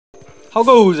How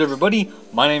goes, everybody?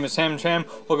 My name is Cham.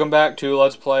 Welcome back to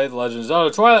Let's Play The Legend of Zelda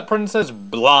Twilight Princess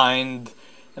Blind.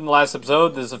 In the last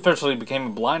episode, this officially became a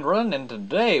blind run, and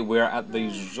today we are at the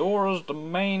Zora's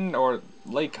Domain, or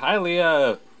Lake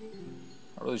Hylia.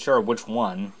 Not really sure which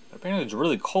one. But apparently it's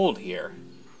really cold here.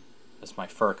 That's my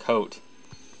fur coat.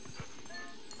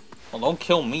 Well, don't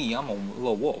kill me. I'm a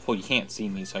little wolf. Well, you can't see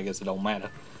me, so I guess it don't matter.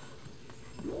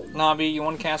 Navi, you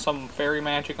want to cast some fairy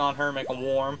magic on her, make her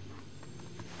warm?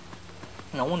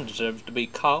 No one deserves to be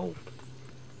cold.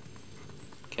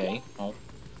 Okay, well,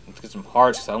 let's get some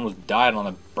hearts, because I almost died on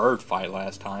a bird fight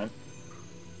last time.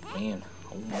 Man,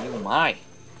 oh my.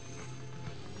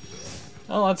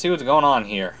 Well, let's see what's going on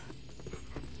here.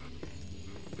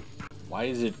 Why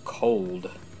is it cold?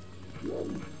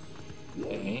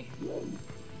 Okay.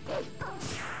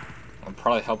 It'll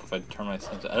probably help if I turn my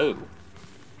sense. Oh.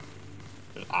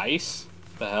 There's ice?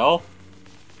 What the hell?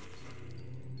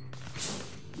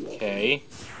 Okay.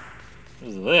 What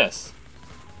is this?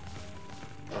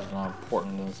 It's not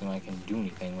important. It doesn't seem like I can do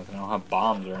anything with it. I don't have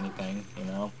bombs or anything, you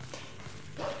know?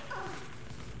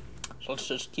 So let's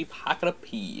just keep hacking up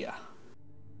here.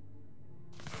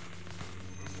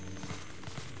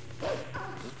 Is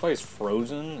this place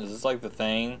frozen? Is this like the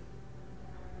thing?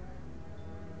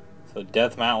 So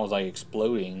Death Mountain was like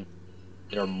exploding.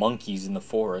 There are monkeys in the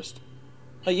forest.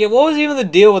 Like, yeah, what was even the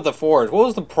deal with the forest? What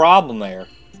was the problem there?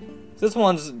 This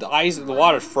one's the ice, the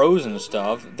water's frozen and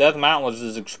stuff. Death Mountain was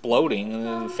just exploding, and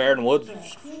then Fair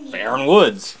Woods.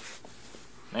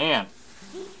 Man.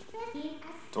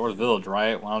 Zora's Village,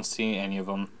 right? Well, I don't see any of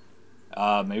them.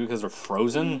 Maybe because they're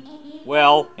frozen?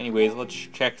 Well, anyways, let's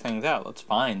check things out. Let's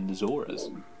find the Zoras.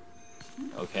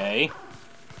 Okay.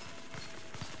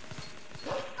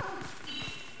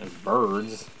 There's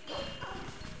birds.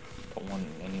 Don't want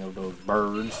any of those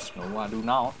birds. No, I do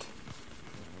not.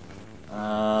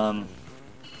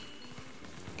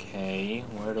 Okay,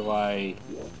 where do I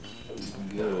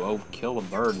go? Oh, kill the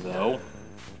bird, though.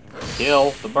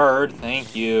 Kill the bird,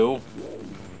 thank you.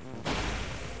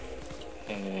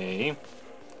 Okay.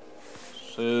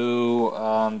 So,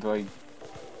 do I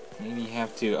maybe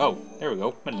have to... Oh, there we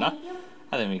go. Midna.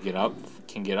 I think we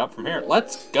can get up from here.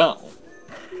 Let's go.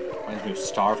 Reminds me of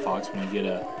Star Fox when you get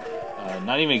a...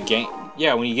 not even a game...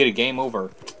 Yeah, when you get a game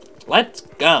over. Let's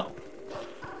go.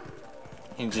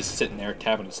 He's just sitting there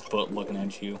tapping his foot looking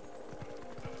at you.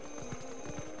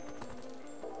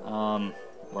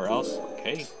 Where else?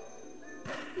 Okay.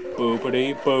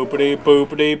 Boopity, boopity,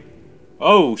 boopity.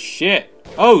 Oh, shit.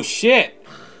 Oh, shit.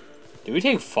 Did we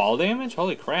take fall damage?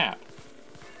 Holy crap.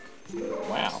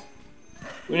 Wow.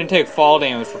 We didn't take fall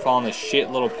damage for falling in this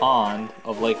shit little pond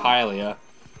of Lake Hylia.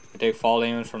 We take fall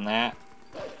damage from that.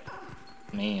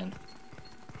 Man.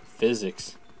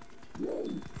 Physics.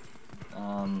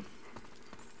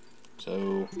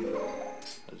 So,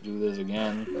 let's do this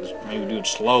again. Let's maybe do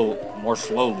it more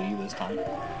slowly this time.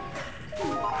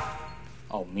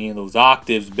 Oh man, those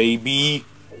octaves, baby!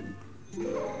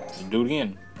 Let's do it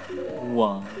again.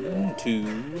 1, 2,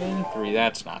 and 3.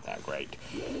 That's not that great.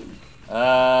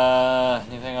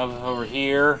 Anything over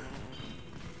here?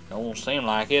 Don't seem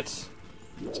like it.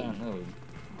 No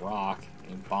rock.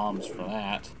 Need bombs for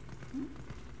that.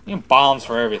 Need bombs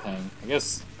for everything. I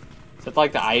guess. Is that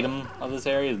like the item of this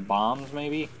area is bombs,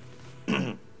 maybe?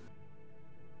 There's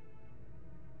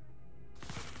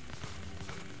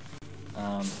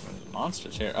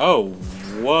monsters here. Oh,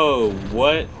 whoa,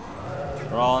 what?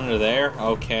 They're all under there?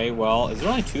 Okay, well, is there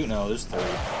only 2? No, there's 3.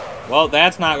 Well,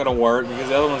 that's not gonna work because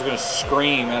the other one's gonna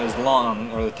scream at his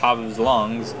lung, or the top of his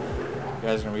lungs. You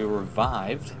guys are gonna be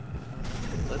revived.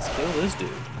 Let's kill this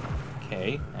dude.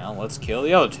 Okay, now let's kill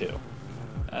the other 2.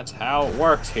 That's how it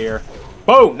works here.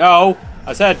 Boom! No!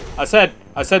 I said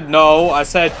no. I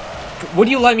said, would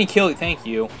you let me kill you? Thank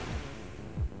you.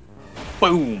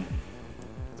 Boom!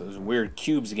 Those weird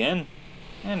cubes again.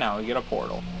 And now we get a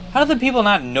portal. How did the people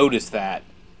not notice that?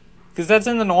 Because that's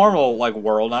in the normal, like,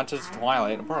 world, not just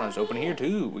Twilight. The portal is open here,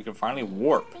 too. We can finally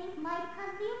warp.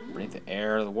 Breathe the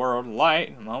air of the world, light.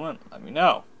 In a moment, let me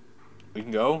know. We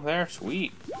can go there?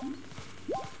 Sweet.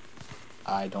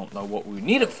 I don't know what we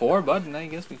need it for, but I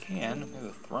guess we can. There's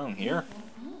a throne here.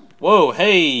 Whoa,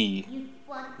 hey!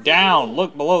 Down!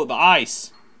 Look below the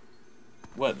ice!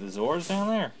 What, the Zora's down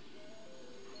there?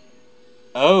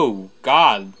 Oh,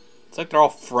 God. It's like they're all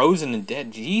frozen and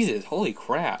dead. Jesus, holy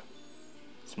crap.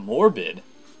 It's morbid.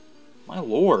 My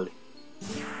lord.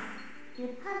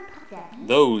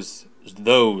 Those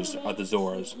are the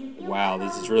Zoras. Wow,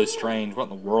 this is really strange. What in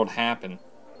the world happened?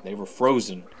 They were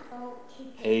frozen.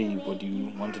 Hey, what do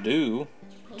you want to do?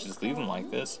 Just leave them like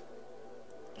this.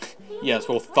 Yes,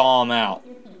 we'll thaw them out.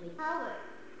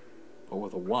 But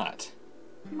with a what?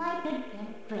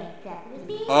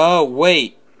 Oh,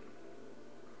 wait.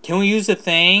 Can we use the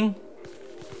thing?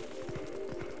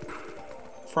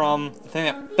 From the thing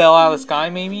that fell out of the sky,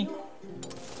 maybe?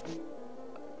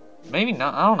 Maybe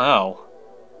not. I don't know.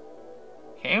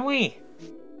 Can we?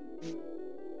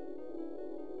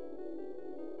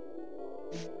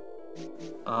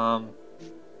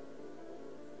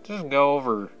 Just go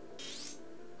over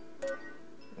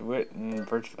Witten,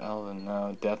 Birchveld,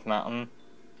 and Death Mountain.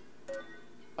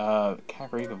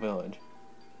 Kakariko Village.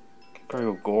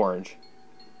 Kakariko Gorge.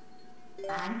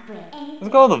 Let's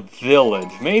go to the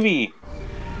village. Maybe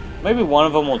one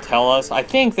of them will tell us. I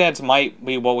think that might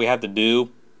be what we have to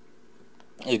do.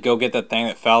 Is go get that thing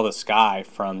that fell out of the sky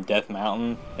from Death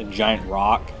Mountain, a giant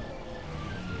rock.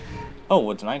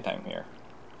 Oh, it's nighttime here.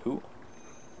 Cool.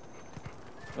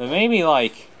 But maybe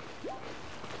like,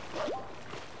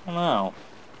 I don't know.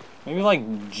 Maybe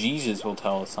like Jesus will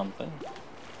tell us something.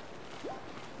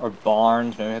 Or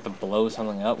Barnes, maybe we have to blow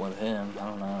something up with him. I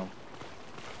don't know.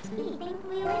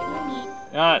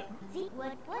 Not.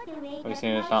 We see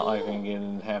it's not like we can get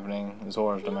it happening in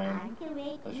Zora's domain.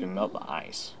 Unless you melt the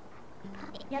ice.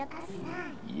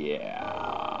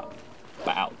 Yeah.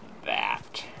 About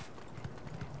that.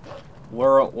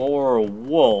 We're a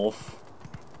wolf.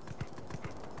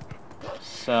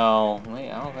 So, wait,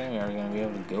 I don't think we're going to be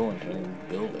able to go into any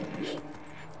buildings.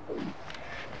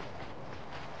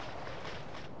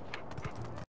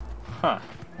 Huh.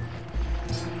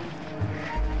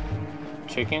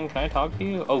 Chicken, can I talk to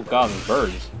you? Oh god, there's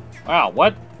birds. Wow,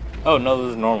 what? Oh no,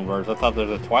 those are normal birds. I thought those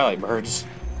were Twilight birds.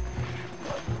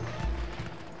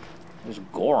 There's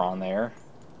Goron there.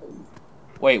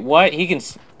 Wait, what? He can...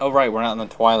 Oh right, we're not in the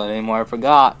Twilight anymore. I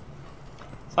forgot.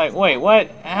 It's like, wait,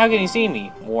 what? How can he see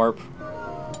me? Warp.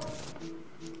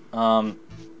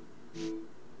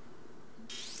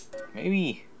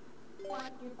 Maybe...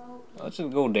 Let's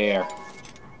just go there.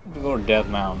 Let's go to Death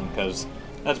Mountain, because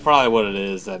that's probably what it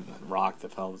is, that rock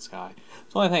that fell out of the sky.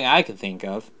 It's the only thing I can think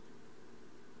of.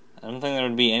 I don't think there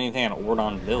would be anything at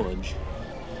Ordon Village.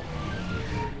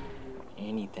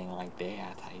 Anything like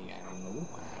that. I don't know.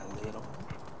 I really don't know.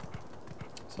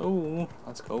 So,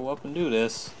 let's go up and do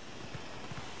this.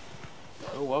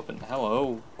 Go up and...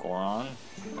 Hello, Goron.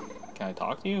 Can I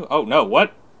talk to you? Oh, no,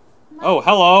 what? Oh,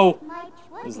 hello!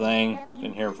 This thing.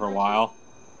 Been here for a while.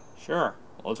 Sure.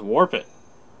 Let's warp it.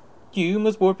 You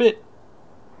must warp it.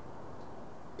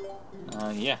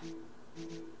 Yeah.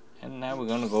 And now we're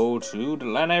gonna go to the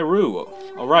Lanayru.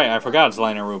 Oh, right, I forgot it's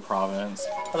Lanayru province.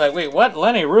 I was like, wait, what?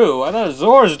 Lanayru? I thought it was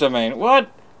Zora's domain. What?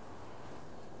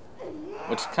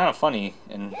 Which is kind of funny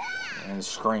in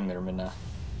Scream there, Midna.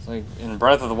 It's like, in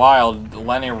Breath of the Wild, the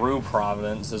Lanayru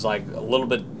province is like a little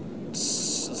bit...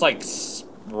 It's like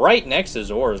right next to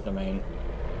Zora's domain.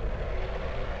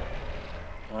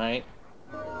 Right?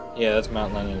 Yeah, that's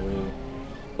Mount Lanayru.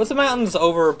 What's the mountains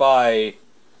over by...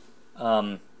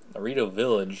 Naruto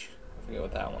Village. I forget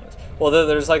what that one is. Well,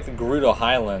 there's like the Gerudo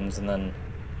Highlands, and then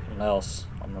what else?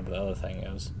 I don't remember the other thing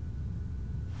is.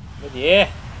 But yeah.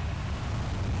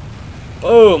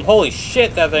 Boom! Holy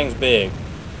shit, that thing's big.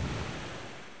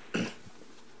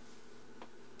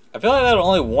 I feel like that'll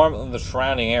only warm the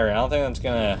surrounding area. I don't think that's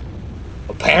gonna...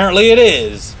 Apparently it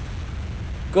is!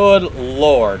 Good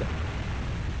lord.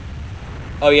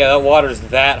 Oh yeah, that water's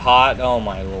that hot? Oh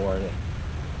my lord.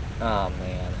 Oh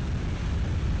man.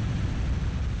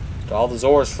 All the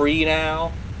Zora's free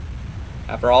now.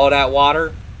 After all of that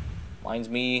water. Reminds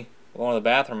me of going to the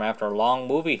bathroom after a long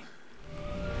movie.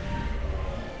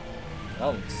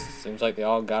 Well, it seems like they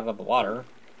all got out of the water.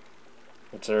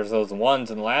 Which there's those ones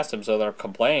in the last episode that are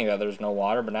complaining that there's no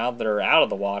water, but now they're out of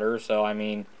the water, so I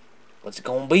mean, what's it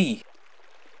gonna be?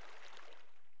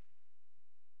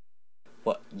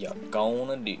 What you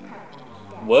gonna do?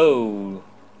 Whoa.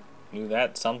 Knew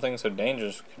that something so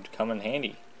dangerous could come in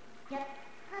handy.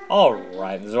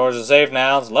 Alright, the Zoras are safe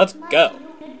now, so let's go.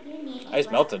 Ice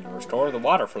melted and restore the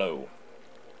water flow.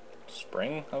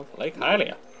 Spring of Lake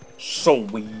Hylia.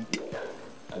 Sweet.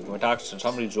 I'm going to talk to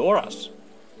somebody Zoras.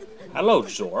 Hello,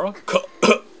 Zora.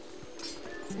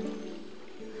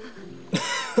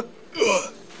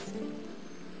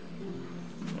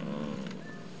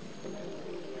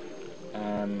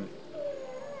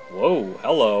 Whoa,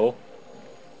 hello.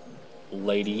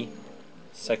 Lady.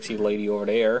 Sexy lady over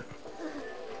there.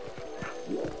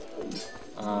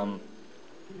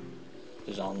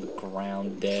 Is on the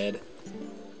ground dead.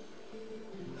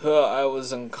 I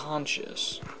was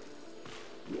unconscious.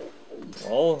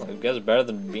 Well, I guess better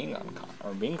than being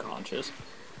being conscious.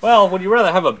 Well, would you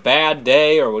rather have a bad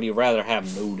day or would you rather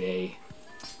have no day?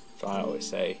 That's what I always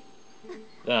say.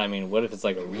 Then I mean, what if it's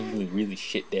like a really, really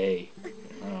shit day?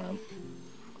 I don't know.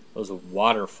 was a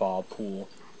waterfall pool.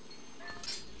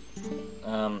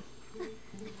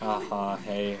 Haha,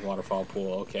 hey, waterfall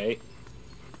pool, okay.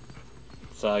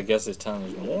 So I guess it's telling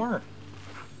us more.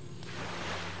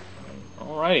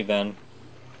 Alrighty then.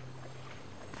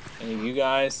 Any of you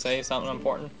guys say something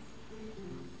important?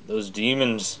 Those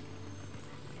demons.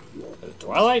 The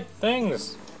Twilight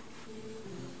things.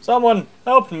 Someone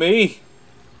help me.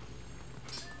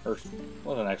 Or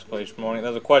what was an exclamation point?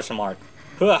 There's a question mark.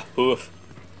 Hoof.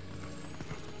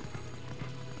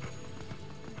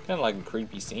 Kind of like a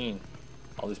creepy scene.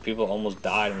 All these people almost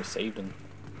died and we saved them.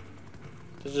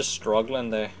 They're just struggling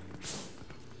there.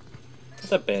 Get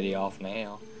the Betty off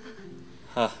now.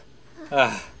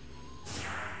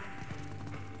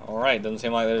 Alright, doesn't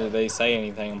seem like they say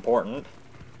anything important.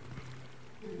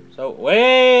 So,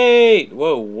 wait!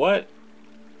 Whoa, what?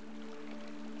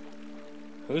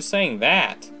 Who's saying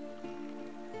that?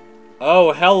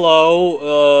 Oh,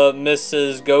 hello,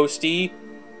 Mrs. Ghosty.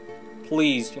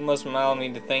 Please, you must allow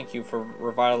me to thank you for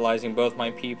revitalizing both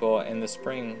my people and the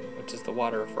spring, which is the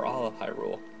water for all of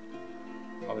Hyrule.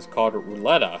 I was called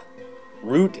Rootella.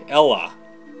 Rootella.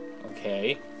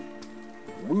 Okay.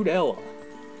 Rootella.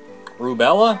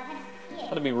 Rubella?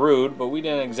 That'd be rude, but we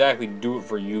didn't exactly do it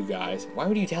for you guys. Why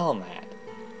would you tell them that?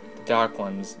 The Dark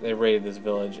Ones, they raided this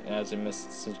village, and as a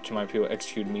message to my people,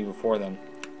 executed me before them.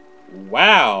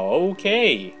 Wow,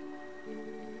 okay.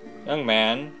 Young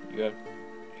man,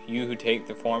 you who take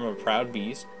the form of a proud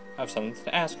beast, have something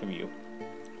to ask of you.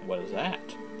 What is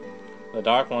that? The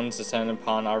Dark Ones descended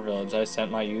upon our village. I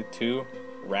sent my youth to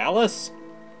Rallus?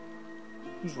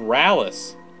 Who's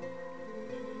Rallus?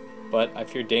 But I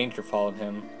fear danger followed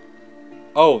him.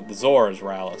 Oh, the Zor is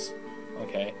Rallus.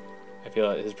 Okay. I feel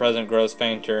that his presence grows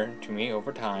fainter to me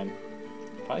over time.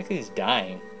 Probably because he's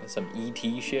dying. There's some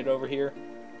E.T. shit over here.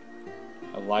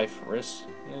 A life risk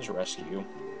in his rescue.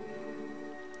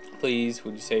 Please,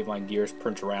 would you save my dearest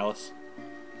Prince Rallus?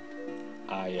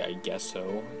 I guess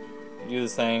so. If you do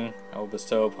this thing, I will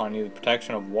bestow upon you the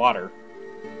protection of water.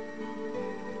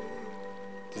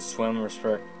 To swim or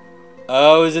spur.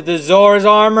 Oh, is it the Zor's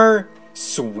armor?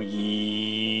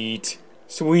 Sweet.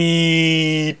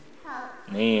 Sweet.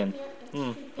 Man.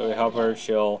 So we help her,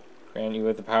 she'll grant you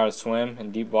with the power to swim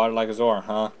in deep water like a Zor,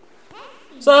 huh?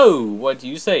 So, what do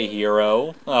you say,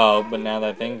 hero? Oh, but now that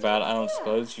I think about it, I don't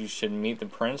suppose you should meet the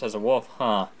prince as a wolf,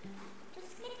 huh?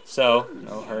 So,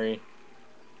 no hurry.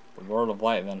 The world of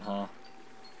light then, huh?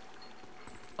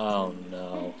 Oh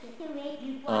no.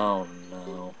 Oh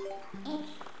no.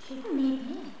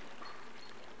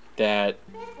 Dad.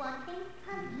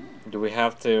 Do we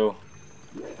have to?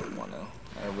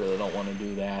 I really don't want to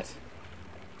do that.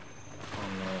 Oh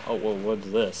no. Oh, whoa, what's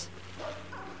this?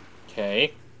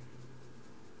 Okay.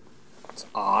 It's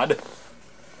odd.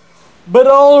 But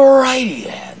alrighty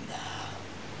then.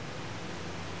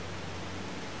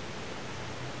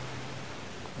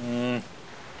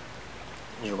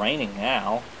 It's raining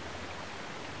now.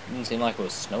 Didn't seem like it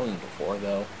was snowing before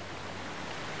though.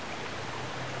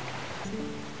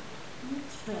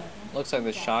 Looks like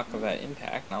the shock of that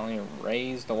impact not only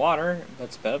raised the water,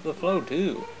 but sped up the flow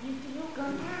too.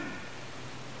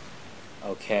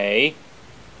 Okay.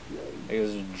 I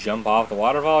guess jump off the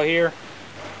waterfall here.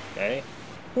 Okay.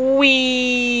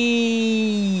 Whee!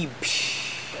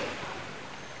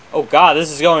 Oh god,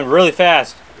 this is going really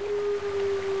fast.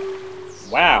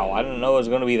 Wow, I didn't know it was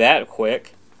going to be that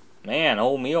quick. Man,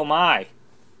 oh me oh my.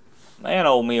 Man,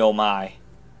 oh me oh my.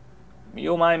 Me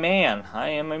oh my man. I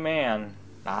am a man.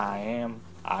 I am.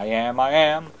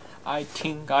 I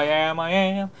think I am.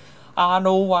 I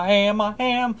know I am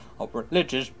a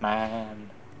religious man.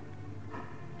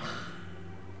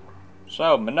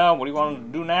 So, Minnow, what do you want to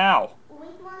do now?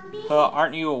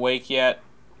 Aren't you awake yet?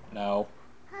 No.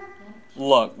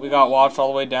 Look, we got washed all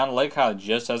the way down the lake house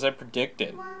just as I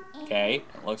predicted. Okay,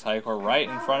 it looks like we're right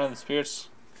in front of the Spirit's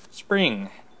spring.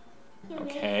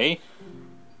 Okay.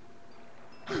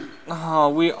 Oh,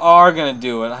 we are gonna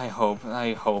do it. I hope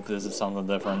this is something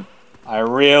different. I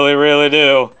really, really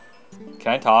do.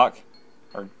 Can I talk?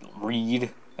 Or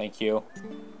read? Thank you.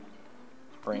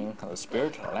 Spring of the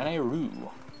Spirit, Lanayru.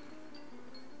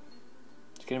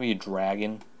 It's gonna be a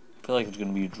dragon. I feel like it's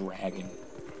gonna be a dragon.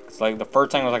 It's like the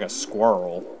first time it was like a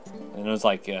squirrel, and it was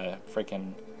like a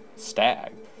freaking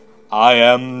stag. I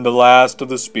am the last of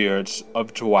the spirits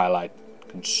of Twilight,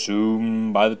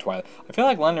 consumed by the twilight. I feel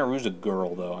like Lanayru's a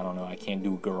girl, though. I don't know. I can't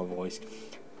do a girl voice.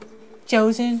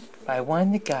 Chosen by one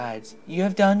of the gods, you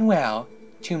have done well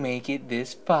to make it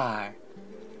this far.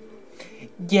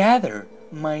 Gather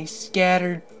my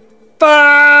scattered. Fuck!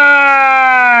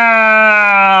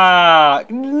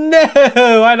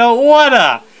 No, I don't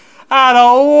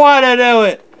wanna do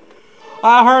it.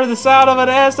 I heard the sound of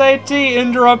an SAT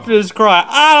interrupted his cry.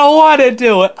 I don't want to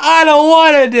do it. I don't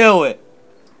want to do it.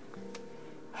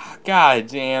 God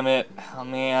damn it. Oh,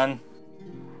 man.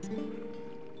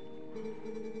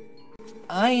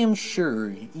 I am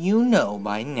sure you know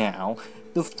by now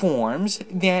the forms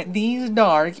that these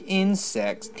dark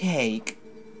insects take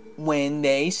when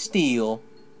they steal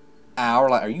our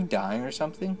life. Are you dying or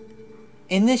something?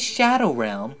 In this shadow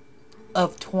realm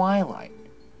of Twilight,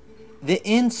 the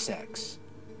insects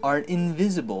are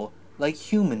invisible like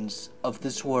humans of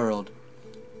this world.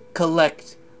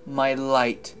 Collect my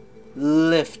light,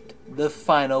 lift the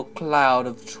final cloud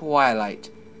of twilight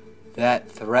that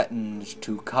threatens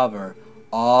to cover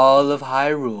all of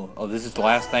Hyrule. Oh, this is the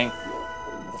last thing?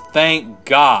 Thank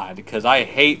God, because I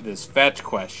hate this fetch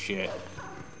quest shit.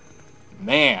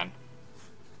 Man.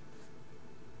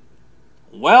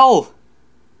 Well,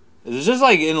 it's just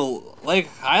like in like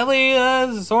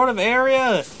highly sort of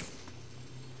area.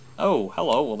 Oh,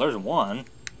 hello. Well, there's one.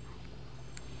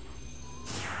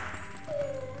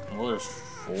 Well, there's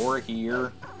 4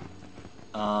 here.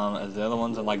 As the other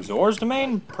ones in like Zora's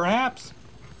domain, perhaps.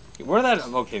 Where that?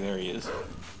 Okay, there he is.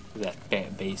 That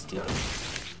fat basted.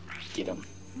 Get him.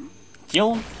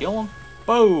 Kill him. Kill him.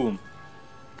 Boom.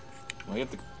 We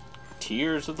get the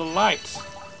tears of the lights.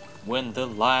 When the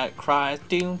light cries,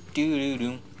 doom doo doo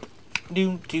doom,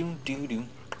 doom doom doo doom,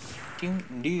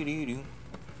 doom doo doo doom,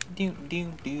 doom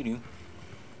doom doo doo.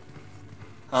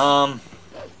 So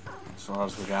what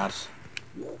else we got?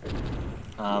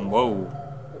 Whoa.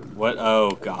 What?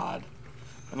 Oh God.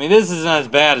 I mean, this isn't as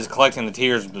bad as collecting the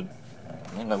tears, but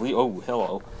man, at least, oh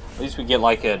hello. At least we get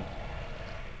like a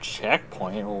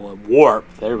checkpoint or a warp.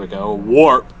 There we go. A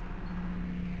warp.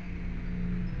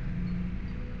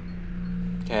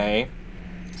 Okay.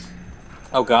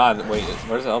 Oh God, wait,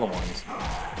 where's the other ones?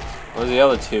 Where's the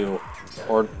other 2?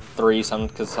 Or 3,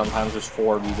 because sometimes there's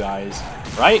 4 of you guys.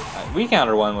 Right? We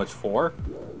counted one with 4.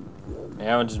 Maybe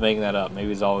I'm just making that up.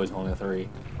 Maybe it's always only 3.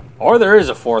 Or there is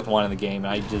a 4th one in the game,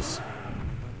 and I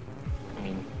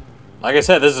mean, like I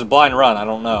said, this is a blind run, I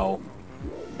don't know.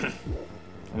 I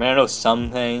mean, I know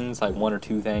some things, like 1 or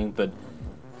 2 things, but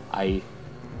I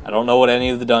don't know what any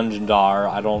of the dungeons are.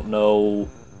 I don't know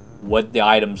what the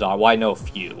items are. Well, I know a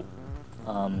few.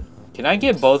 Can I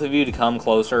get both of you to come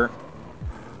closer?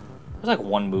 There's like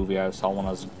one movie I saw when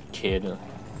I was a kid.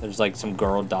 There's like some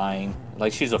girl dying.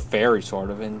 Like she's a fairy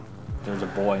sort of, and there's a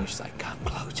boy and she's like, come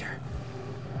closer.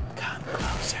 Come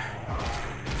closer.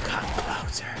 Come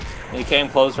closer. And he came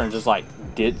closer and just like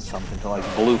did something to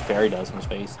like blue fairy dust in his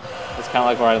face. It's kinda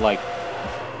like where I like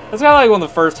that's kinda like one of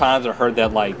the first times I heard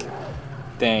that like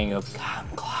thing of come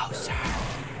closer.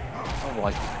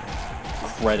 Like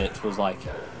credits was like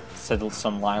said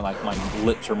some line like my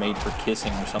lips are made for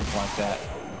kissing or something like that.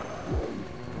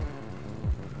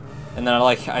 And then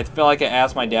I feel like I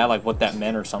asked my dad like what that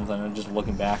meant or something, and just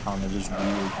looking back on it, just weird.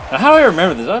 And how do I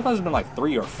remember this? That must have been like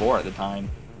 3 or 4 at the time.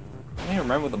 I don't even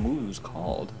remember what the movie was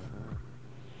called.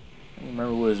 I don't even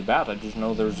remember what it was about. I just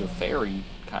know there was a fairy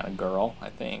kind of girl, I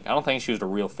think. I don't think she was a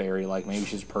real fairy, like maybe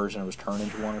she's a person and was turned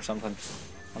into one or something.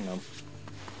 I don't know.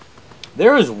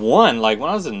 There was one, like, when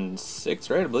I was in 6th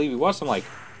grade, I believe, we watched some, like,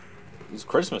 it was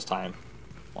Christmas time.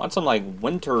 Watched some, like,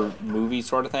 winter movie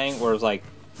sort of thing, where it was, like,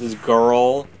 this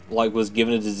girl, like, was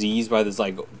given a disease by this,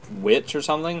 like, witch or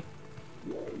something.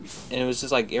 And it was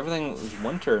just, like, everything was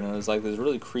winter, and it was, like, this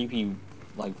really creepy,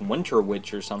 like, winter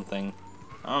witch or something.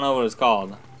 I don't know what it's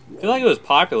called. I feel like it was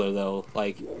popular, though.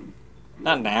 Like,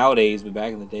 not nowadays, but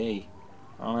back in the day.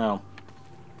 I don't know.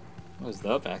 What was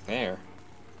that back there?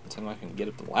 Let's see if I can get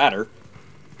up the ladder.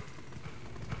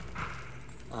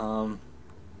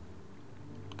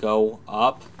 Go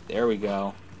up. There we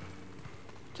go.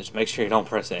 Just make sure you don't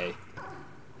press A.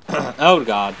 Oh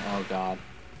God. Oh God.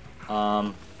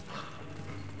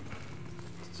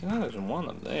 See, there's one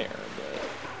up there, but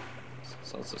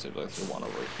so let's see if there's one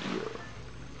over here.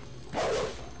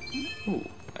 Ooh,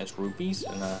 nice rupees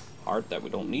and a heart that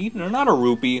we don't need. No, not a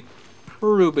rupee.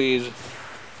 Rupees.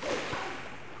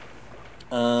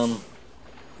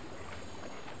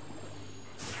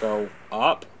 Go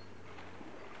up.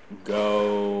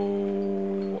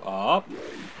 Go up.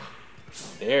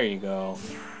 There you go.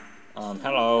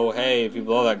 Hello. Hey, if you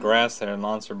blow that grass there,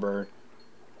 monster bird.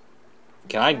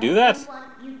 Can I do that?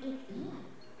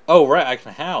 Oh, right, I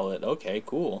can howl it. Okay,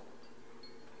 cool.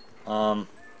 How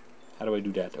do I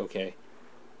do that? Okay.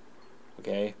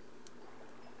 Okay.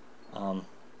 Up,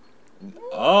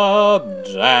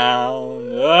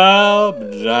 down, up,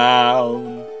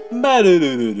 down.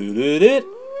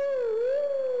 Ba-do-do-do-do-do-do.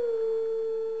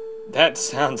 That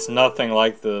sounds nothing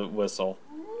like the whistle.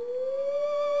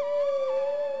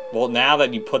 Well, now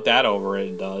that you put that over it,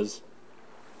 it does.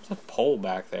 There's a pole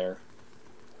back there.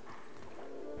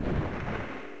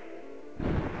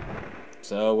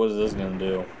 So, what is this gonna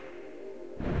do?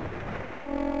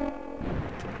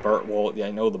 Well, yeah,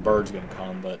 I know the bird's gonna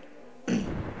come, but...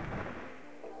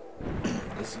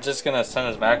 Is it just gonna send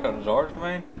us back on Zora's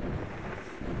domain?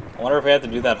 I wonder if we have to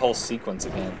do that whole sequence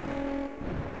again.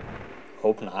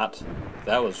 Hope not.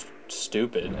 That was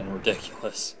stupid and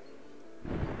ridiculous.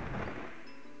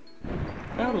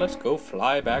 Well, let's go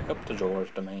fly back up to Zora's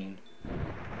domain.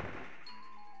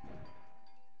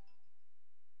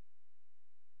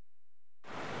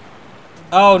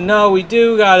 Oh no, we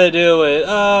do gotta do it.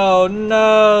 Oh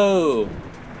no.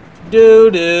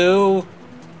 Doo-doo.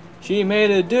 She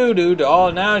made a doo-doo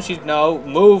doll. Now she's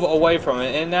move away from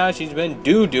it. And now she's been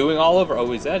doo-dooing all over.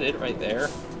 Oh, is that it right there?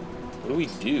 What do we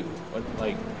do? What,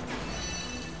 like...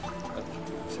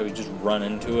 So we just run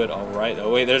into it. Alright.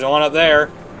 Oh wait, there's one up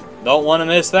there. Don't want to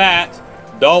miss that.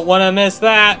 Don't want to miss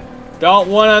that. Don't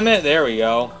want to miss... There we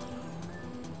go.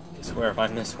 I swear if I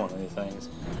miss one of these things.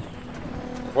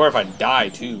 I swear if I die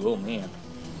too. Oh man.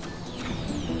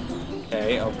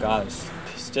 Okay. Oh god.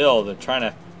 Still, they're trying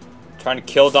to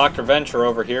kill Dr. Venture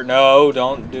over here. No,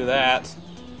 don't do that.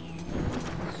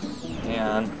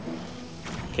 Man.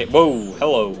 Okay, whoa,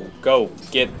 hello. Go,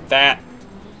 get that.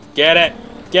 Get it,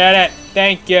 get it,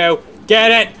 thank you.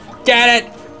 Get it, get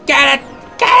it, get it,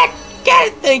 get it, get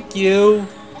it, thank you.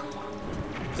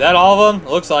 Is that all of them?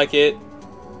 It looks like it.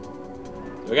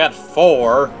 We got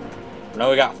 4.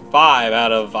 No, we got 5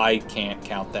 out of, I can't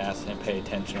count that and pay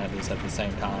attention at least at the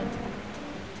same time.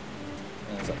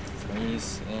 And it's like 3,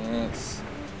 6.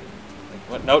 Like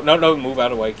what? No, move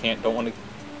out of the way. Don't want to.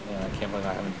 Yeah, I can't believe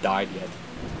I haven't died yet.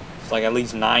 It's like at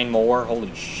least 9 more.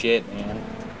 Holy shit, man.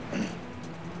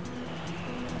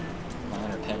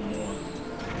 9 or 10 more.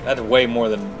 That's way more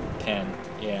than 10.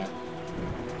 Yeah.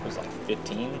 It was like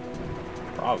 15?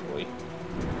 Probably.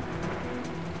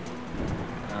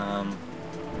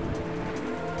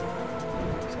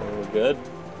 So we're good.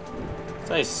 It's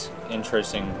nice,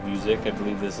 interesting music. I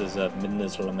believe this is a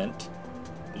Midnight's Lament.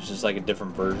 It's just like a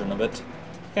different version of it.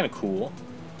 Kind of cool.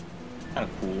 Kind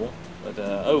of cool. But,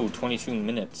 oh, 22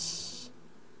 minutes.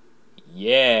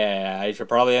 Yeah, I should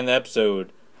probably end the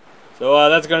episode. So,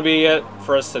 that's going to be it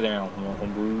for us today on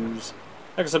Homebrews.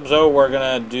 Next episode, we're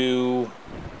going to do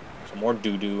some more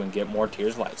doo-doo and get more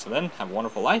Tears of Light. So then, have a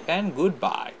wonderful life and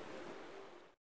goodbye.